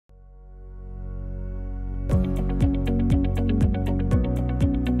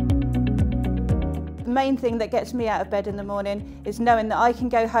main thing that gets me out of bed in the morning is knowing that I can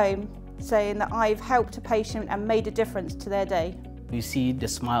go home saying that I've helped a patient and made a difference to their day. You see the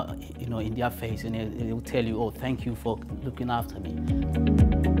smile, in their face, and it will tell you, oh, thank you for looking after me.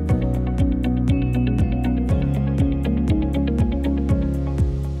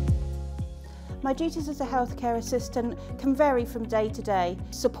 My duties as a healthcare assistant can vary from day to day.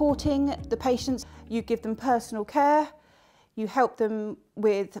 Supporting the patients, you give them personal care, you help them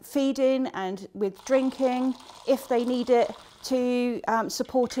with feeding and with drinking if they need it, to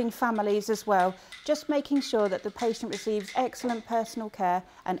supporting families as well. Just making sure that the patient receives excellent personal care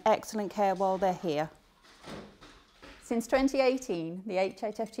and excellent care while they're here. Since 2018, the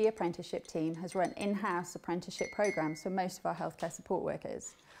HHFG apprenticeship team has run in-house apprenticeship programmes for most of our healthcare support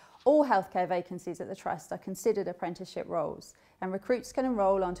workers. All healthcare vacancies at the Trust are considered apprenticeship roles, and recruits can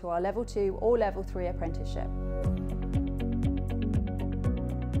enrol onto our Level 2 or Level 3 apprenticeship.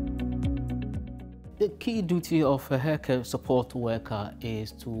 The key duty of a healthcare support worker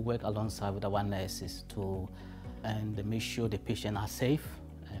is to work alongside with our nurses and make sure the patients are safe.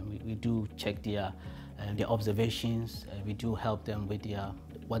 And we do check their observations. We do help them with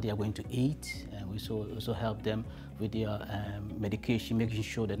what they are going to eat, and we also help them with their medication, making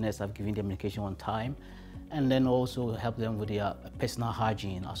sure the nurses have given them medication on time, and then also help them with their personal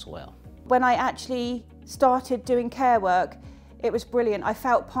hygiene as well. When I actually started doing care work, it was brilliant. I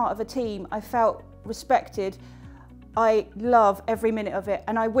felt part of a team. I felt respected. I love every minute of it,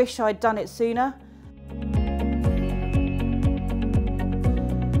 and I wish I'd done it sooner.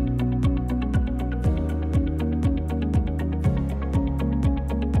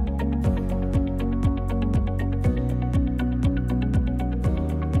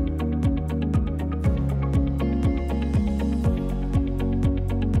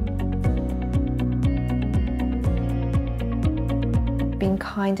 Being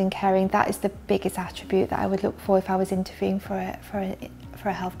kind and caring, that is the biggest attribute that I would look for if I was interviewing for a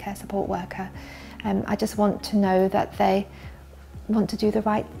healthcare support worker. I just want to know that they want to do the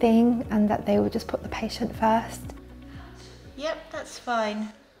right thing and that they will just put the patient first. Yep, that's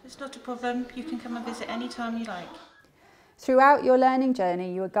fine. It's not a problem. You can come and visit any time you like. Throughout your learning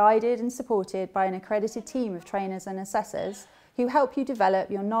journey, you are guided and supported by an accredited team of trainers and assessors who help you develop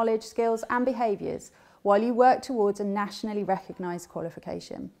your knowledge, skills and behaviours while you work towards a nationally recognised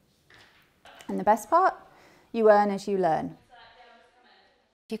qualification. And the best part? You earn as you learn.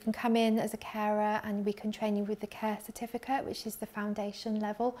 You can come in as a carer and we can train you with the care certificate, which is the foundation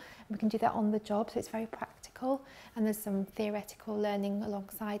level. And we can do that on the job, so it's very practical, and there's some theoretical learning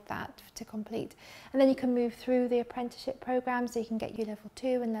alongside that to complete. And then you can move through the apprenticeship programme, so you can get your Level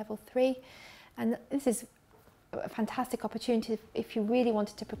 2 and Level 3. And this is a fantastic opportunity if you really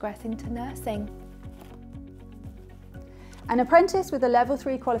wanted to progress into nursing. An apprentice with a Level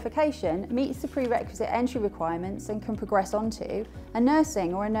 3 qualification meets the prerequisite entry requirements and can progress onto a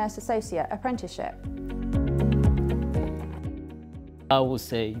nursing or a nurse associate apprenticeship. I would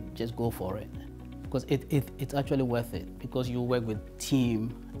say just go for it, because it's actually worth it, because you work with a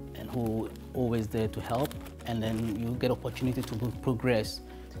team and who are always there to help, and then you get opportunity to progress.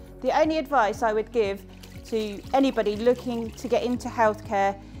 The only advice I would give to anybody looking to get into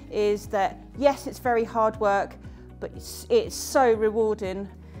healthcare is that yes, it's very hard work, but it's so rewarding.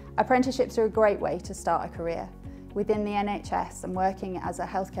 Apprenticeships are a great way to start a career within the NHS, and working as a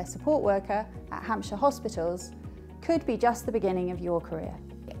healthcare support worker at Hampshire hospitals could be just the beginning of your career.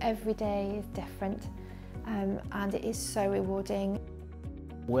 Every day is different and it is so rewarding.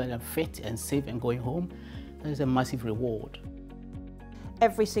 When I'm fit and safe and going home, that is a massive reward.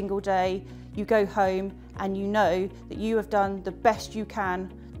 Every single day you go home and you know that you have done the best you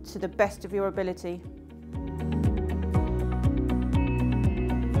can to the best of your ability.